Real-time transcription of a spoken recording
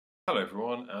Hello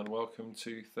everyone and welcome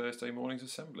to Thursday morning's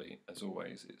assembly. As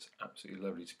always, it's absolutely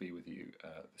lovely to be with you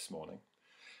this morning.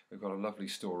 We've got a lovely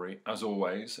story. As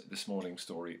always, this morning's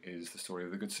story is the story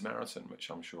of the Good Samaritan, which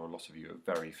I'm sure a lot of you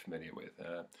are very familiar with.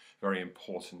 A very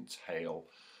important tale,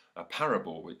 a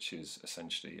parable, which is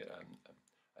essentially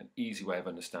an easy way of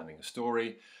understanding a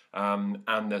story,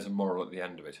 and there's a moral at the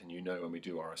end of it. And you know, when we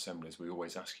do our assemblies, we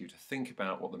always ask you to think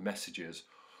about what the message is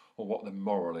or what the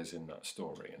moral is in that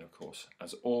story. And of course,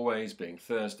 as always, being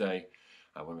Thursday,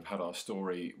 when we've had our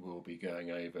story, we'll be going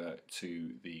over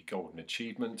to the Golden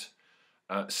Achievement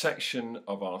section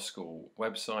of our school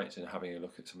website and having a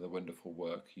look at some of the wonderful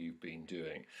work you've been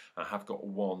doing. I have got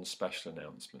one special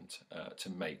announcement to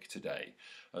make today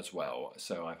as well.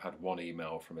 So I've had one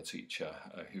email from a teacher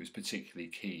who's particularly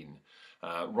keen,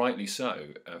 rightly so,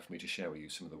 for me to share with you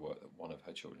some of the work that one of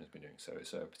her children has been doing. So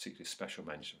it's a particularly special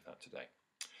mention of that today.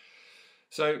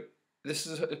 So this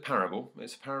is a parable.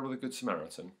 It's a parable of the Good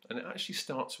Samaritan, and it actually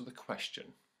starts with a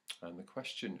question. And the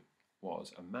question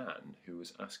was a man who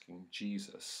was asking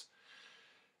Jesus.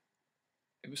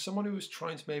 It was someone who was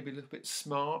trying to maybe a little bit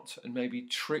smart and maybe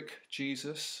trick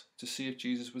Jesus to see if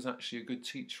Jesus was actually a good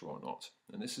teacher or not.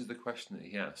 And this is the question that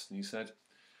he asked. And he said,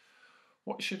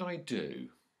 "What should I do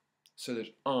so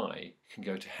that I can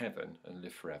go to heaven and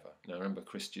live forever?" Now remember,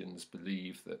 Christians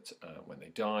believe that when they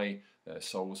die, their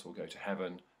souls will go to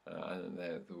heaven and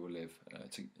they will live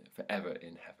forever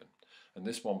in heaven. And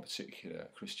this one particular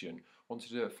Christian wanted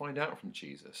to find out from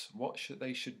Jesus what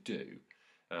they should do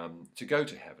to go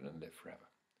to heaven and live forever.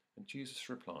 And Jesus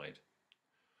replied,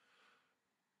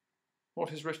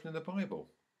 "What is written in the Bible?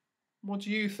 What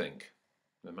do you think?"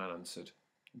 The man answered,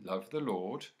 "Love the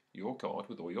Lord your God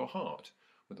with all your heart,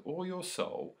 with all your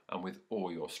soul and with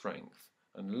all your strength,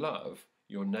 and love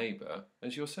your neighbour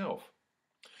as yourself."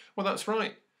 "Well, that's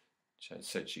right,"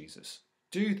 said Jesus.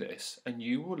 "Do this and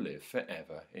you will live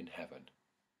forever in heaven."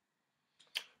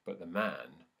 But the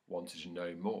man wanted to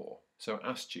know more, so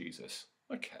asked Jesus,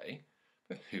 "Okay,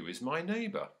 but who is my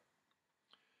neighbour?"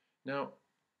 Now,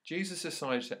 Jesus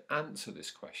decided to answer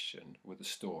this question with a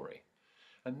story,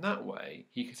 and that way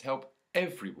he could help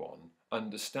everyone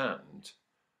understand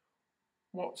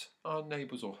what our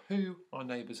neighbours or who our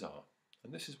neighbours are.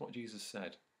 And this is what Jesus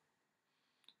said.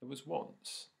 There was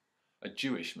once a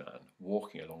Jewish man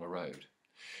walking along a road.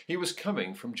 He was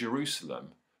coming from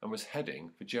Jerusalem and was heading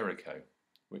for Jericho,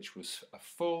 which was a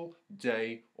full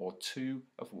day or two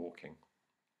of walking.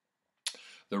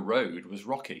 The road was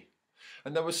rocky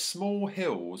and there were small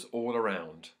hills all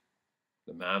around.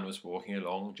 The man was walking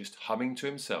along, just humming to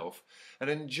himself and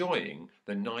enjoying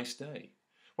the nice day,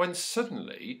 when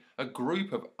suddenly a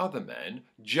group of other men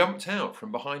jumped out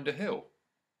from behind a hill.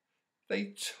 They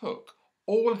took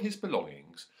all his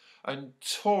belongings and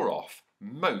tore off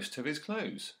most of his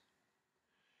clothes.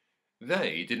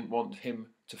 They didn't want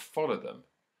him to follow them,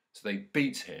 so they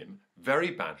beat him very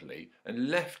badly and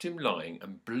left him lying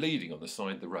and bleeding on the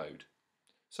side of the road.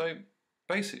 So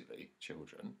basically,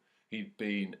 children, he'd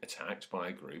been attacked by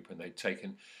a group and they'd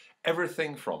taken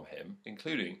everything from him,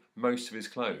 including most of his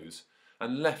clothes,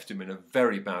 and left him in a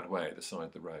very bad way at the side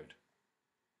of the road.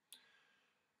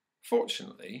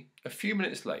 Fortunately, a few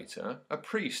minutes later, a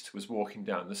priest was walking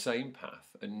down the same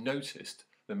path and noticed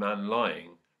the man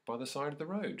lying by the side of the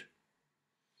road.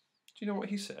 Do you know what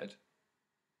he said?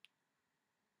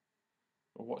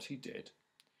 Or what he did?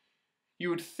 You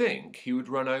would think he would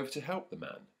run over to help the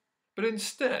man, but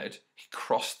instead he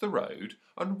crossed the road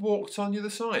and walked on the other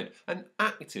side and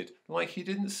acted like he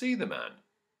didn't see the man.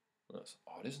 Well, that's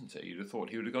odd, isn't it? You'd have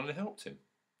thought he would have gone and helped him.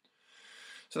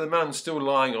 So the man's still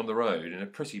lying on the road in a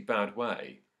pretty bad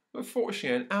way. But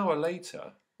fortunately, an hour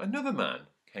later, another man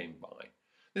came by.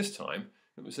 This time,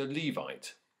 it was a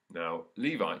Levite. Now,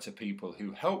 Levites are people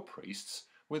who help priests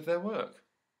with their work.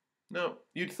 Now,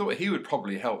 you'd thought he would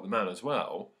probably help the man as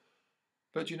well.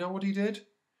 But do you know what he did?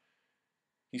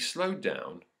 He slowed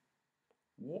down,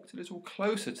 walked a little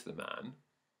closer to the man,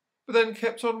 but then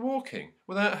kept on walking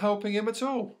without helping him at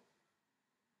all.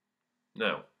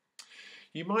 Now,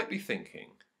 you might be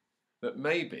thinking that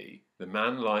maybe the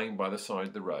man lying by the side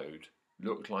of the road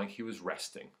looked like he was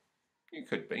resting. It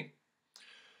could be.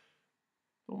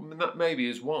 And that maybe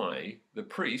is why the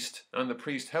priest and the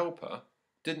priest helper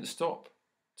didn't stop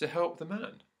to help the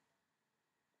man.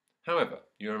 However,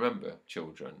 you remember,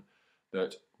 children,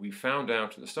 that we found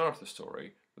out at the start of the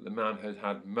story that the man had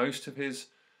had most of his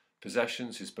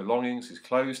possessions, his belongings, his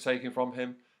clothes taken from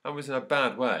him, and was in a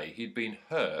bad way. He'd been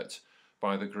hurt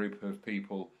by the group of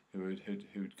people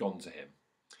who'd gone to him.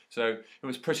 So it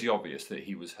was pretty obvious that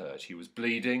he was hurt. He was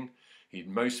bleeding,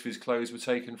 most of his clothes were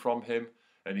taken from him,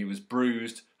 and he was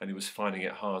bruised and he was finding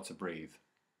it hard to breathe.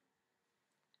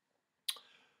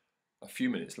 A few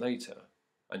minutes later,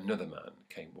 another man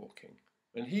came walking,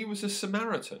 and he was a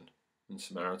Samaritan, and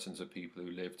Samaritans are people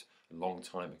who lived a long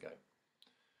time ago.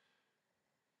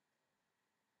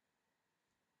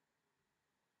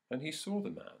 And he saw the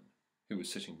man who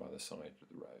was sitting by the side of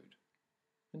the road.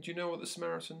 And do you know what the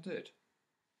Samaritan did?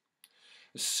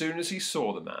 As soon as he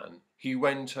saw the man, he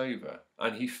went over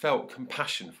and he felt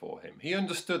compassion for him. He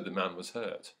understood the man was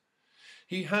hurt.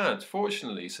 He had,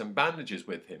 fortunately, some bandages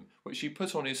with him, which he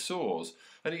put on his sores,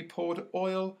 and he poured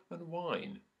oil and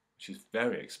wine, which is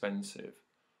very expensive,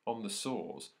 on the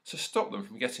sores to stop them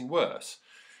from getting worse.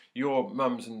 Your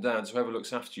mums and dads, whoever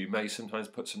looks after you, may sometimes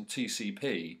put some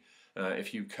TCP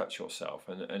if you cut yourself,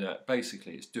 and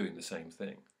basically it's doing the same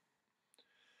thing.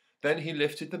 Then he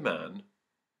lifted the man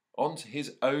onto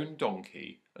his own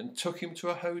donkey and took him to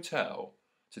a hotel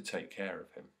to take care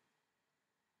of him.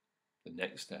 The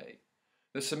next day,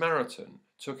 the Samaritan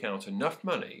took out enough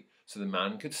money so the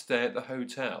man could stay at the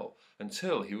hotel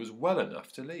until he was well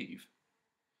enough to leave.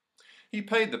 He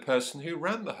paid the person who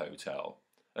ran the hotel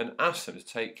and asked him to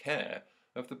take care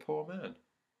of the poor man.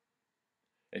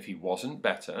 If he wasn't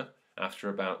better after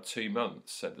about 2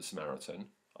 months, said the Samaritan,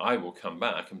 I will come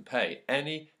back and pay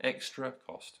any extra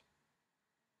cost.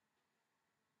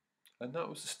 And that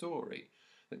was the story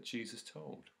that Jesus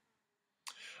told.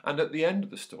 And at the end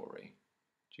of the story,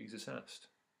 Jesus asked,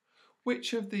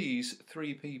 which of these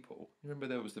 3 people, remember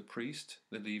there was the priest,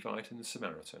 the Levite and the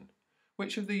Samaritan,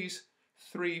 which of these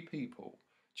 3 people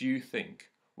do you think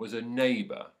was a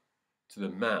neighbour to the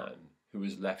man who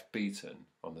was left beaten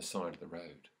on the side of the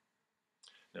road?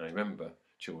 Now remember,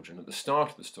 children, at the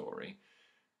start of the story,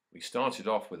 we started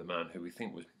off with a man who we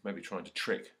think was maybe trying to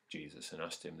trick Jesus and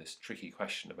asked him this tricky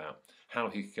question about how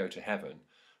he could go to heaven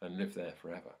and live there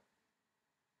forever.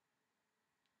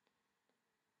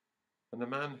 And the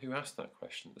man who asked that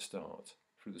question at the start,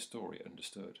 through the story,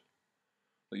 understood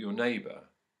that your neighbour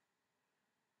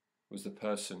was the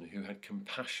person who had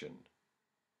compassion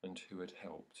and who had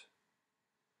helped.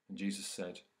 And Jesus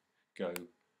said, go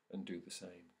and do the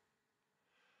same.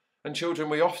 And children,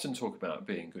 we often talk about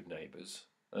being good neighbours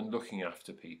and looking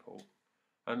after people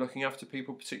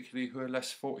particularly who are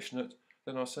less fortunate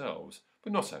than ourselves.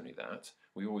 But not only that,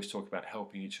 we always talk about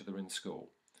helping each other in school.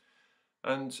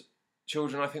 And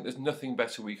children, I think there's nothing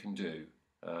better we can do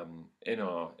in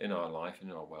our life,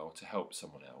 in our world, to help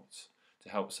someone else, to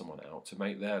help someone out, to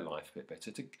make their life a bit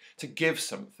better, to give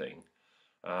something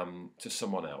to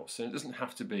someone else. And it doesn't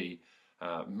have to be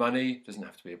money, it doesn't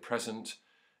have to be a present.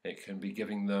 It can be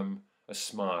giving them a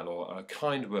smile or a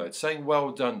kind word. Saying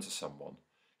well done to someone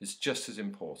is just as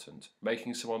important.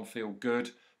 Making someone feel good,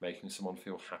 making someone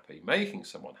feel happy, making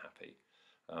someone happy.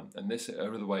 And this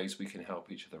are the ways we can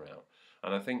help each other out.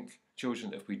 And I think,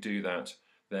 children, if we do that,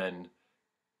 then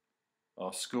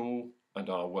our school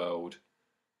and our world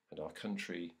and our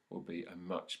country will be a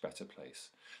much better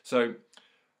place. So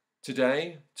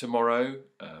today, tomorrow,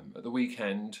 at the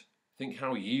weekend, think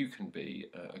how you can be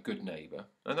a good neighbour.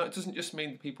 And that doesn't just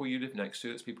mean the people you live next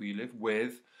to, it's people you live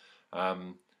with.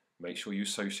 Make sure you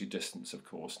socially distance, of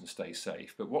course, and stay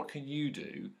safe. But what can you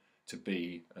do to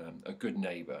be a good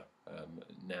neighbour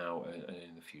now and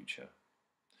in the future?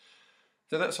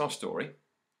 So that's our story.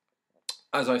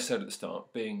 As I said at the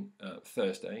start, being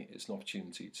Thursday, it's an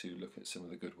opportunity to look at some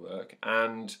of the good work.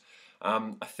 And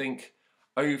I think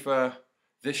over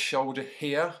this shoulder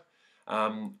here,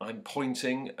 I'm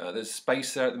pointing, there's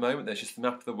space there at the moment, there's just a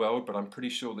map of the world, but I'm pretty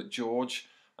sure that George,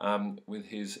 with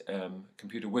his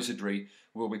computer wizardry,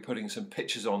 will be putting some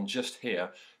pictures on just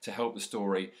here to help the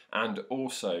story, and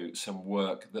also some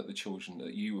work that the children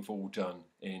that you have all done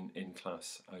in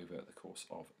class over the course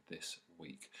of this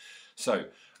week. So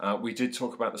we did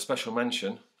talk about the special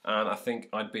mention, and I think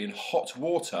I'd be in hot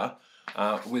water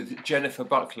with Jennifer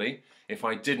Buckley if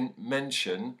I didn't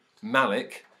mention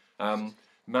Malik.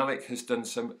 Malik has done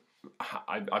some,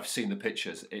 I've seen the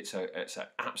pictures, it's an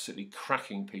absolutely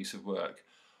cracking piece of work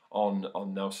on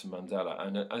Nelson Mandela.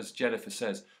 And as Jennifer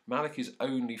says, Malik is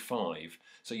only 5,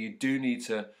 so you do need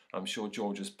to, I'm sure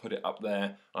George has put it up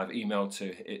there, I've emailed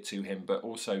it to him, but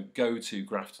also go to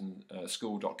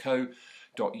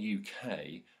graftonschool.co.uk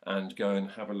and go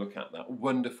and have a look at that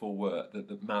wonderful work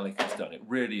that Malik has done. It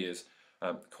really is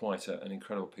quite an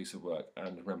incredible piece of work,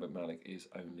 and remember, Malik is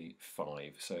only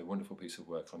 5, so a wonderful piece of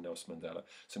work on Nelson Mandela.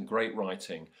 Some great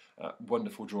writing,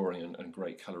 wonderful drawing, and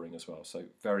great colouring as well, so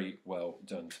very well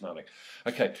done to Malik.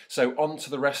 Okay, so on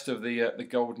to the rest of the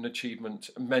Golden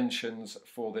Achievement mentions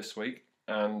for this week,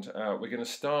 and we're going to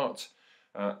start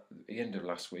at the end of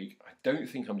last week. I don't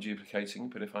think I'm duplicating,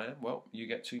 but if I am, well, you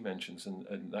get 2 mentions,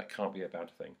 and that can't be a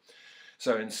bad thing.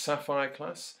 So in Sapphire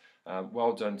class,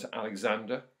 Well done to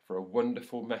Alexander for a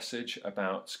wonderful message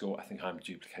about school. I think I'm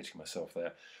duplicating myself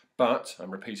there, but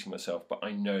I'm repeating myself, but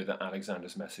I know that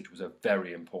Alexander's message was a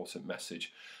very important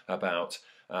message about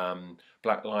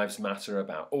Black Lives Matter,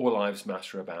 about all lives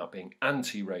matter, about being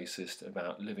anti-racist,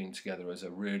 about living together as a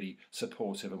really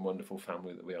supportive and wonderful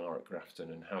family that we are at Grafton,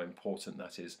 and how important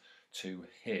that is to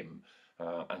him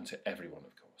and to everyone,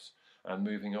 of course. And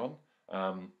moving on,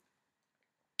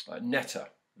 Netta,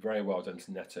 very well done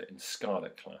to Netta in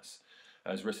Scarlet class,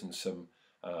 has written some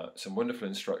wonderful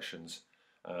instructions,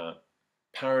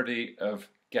 parody of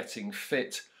getting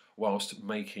fit whilst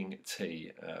making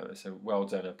tea. So well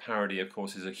done. A parody, of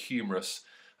course, is a humorous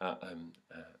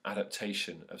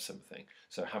adaptation of something.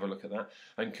 So have a look at that.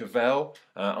 And Cavell,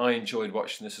 I enjoyed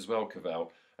watching this as well,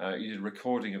 Cavell. You did a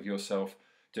recording of yourself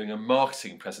doing a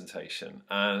marketing presentation,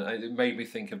 and it made me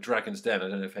think of Dragon's Den. I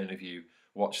don't know if any of you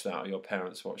watched that or your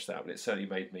parents watched that, but it certainly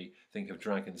made me think of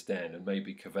Dragon's Den. And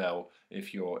maybe Cavell,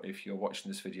 if you're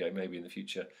watching this video, maybe in the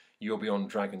future you'll be on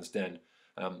Dragon's Den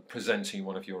presenting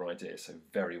one of your ideas. So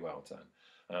very well done.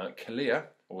 Kalia,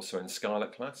 also in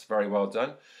Scarlet class, very well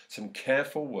done. Some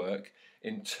careful work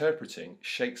interpreting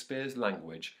Shakespeare's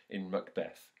language in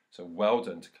Macbeth. So well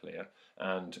done to Kalia.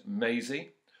 And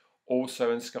Maisie,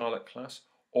 also in Scarlet class,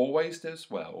 always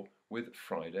does well with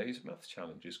Friday's maths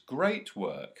challenges. Great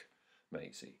work,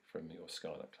 Maisie, from your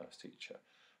Scarlet class teacher.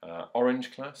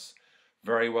 Orange class,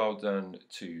 very well done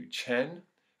to Chen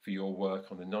for your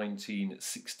work on the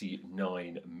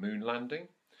 1969 moon landing.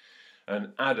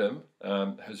 And Adam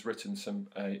has written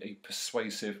a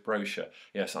persuasive brochure.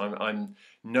 Yes, I'm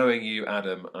knowing you,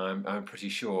 Adam. I'm pretty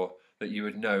sure that you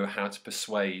would know how to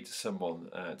persuade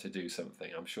someone to do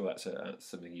something. I'm sure that's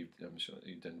something you've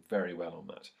done very well on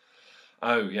that.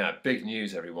 Oh yeah, big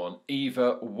news, everyone.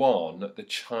 Eva won the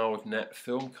ChildNet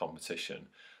film competition.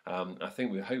 I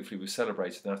think hopefully we've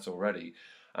celebrated that already.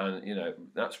 And you know,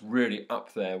 that's really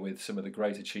up there with some of the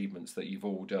great achievements that you've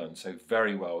all done. So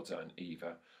very well done,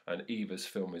 Eva. And Eva's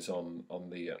film is on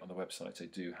the website, so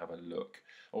do have a look.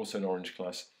 Also in Orange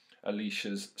class,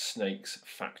 Alicia's Snakes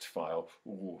Fact File.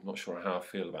 Ooh, not sure how I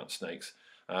feel about snakes.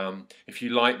 If you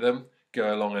like them,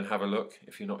 go along and have a look.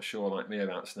 If you're not sure, like me,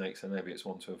 about snakes, then maybe it's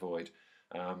one to avoid.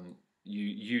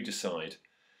 You decide.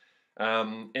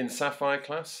 In Sapphire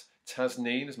class,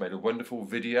 Tasneen has made a wonderful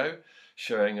video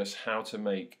showing us how to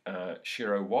make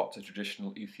shiro wat, a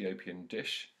traditional Ethiopian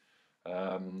dish.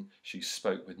 She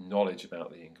spoke with knowledge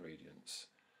about the ingredients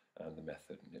and the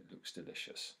method, and it looks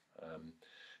delicious.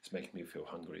 It's making me feel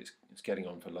hungry. It's getting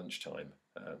on for lunchtime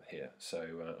here,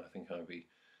 so I think I'll be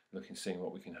seeing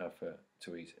what we can have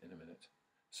to eat in a minute.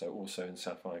 So also in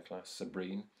Sapphire class,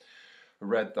 Sabrine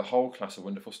read the whole class a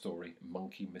wonderful story,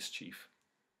 Monkey Mischief,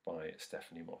 by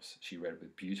Stephanie Moss. She read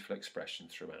with beautiful expression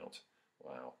throughout.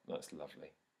 Wow, that's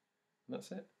lovely. And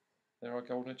that's it. There are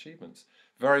golden achievements.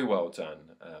 Very well done,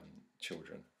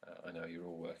 children. I know you're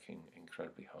all working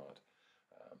incredibly hard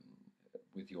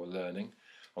with your learning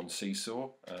on Seesaw,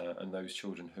 and those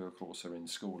children who of course are in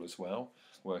school as well,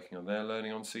 working on their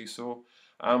learning on Seesaw.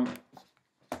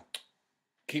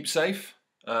 Keep safe,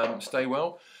 stay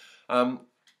well.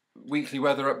 Weekly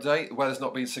weather update. The weather's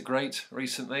not been so great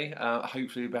recently.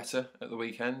 Hopefully better at the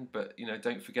weekend, but you know,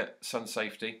 don't forget sun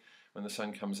safety when the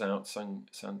sun comes out.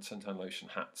 Suntan lotion,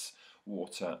 hats,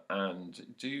 water,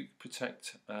 and do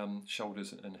protect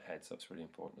shoulders and heads. That's really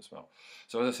important as well.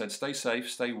 So as I said, stay safe,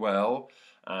 stay well,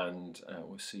 and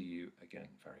we'll see you again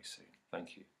very soon.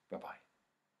 Thank you. Bye bye.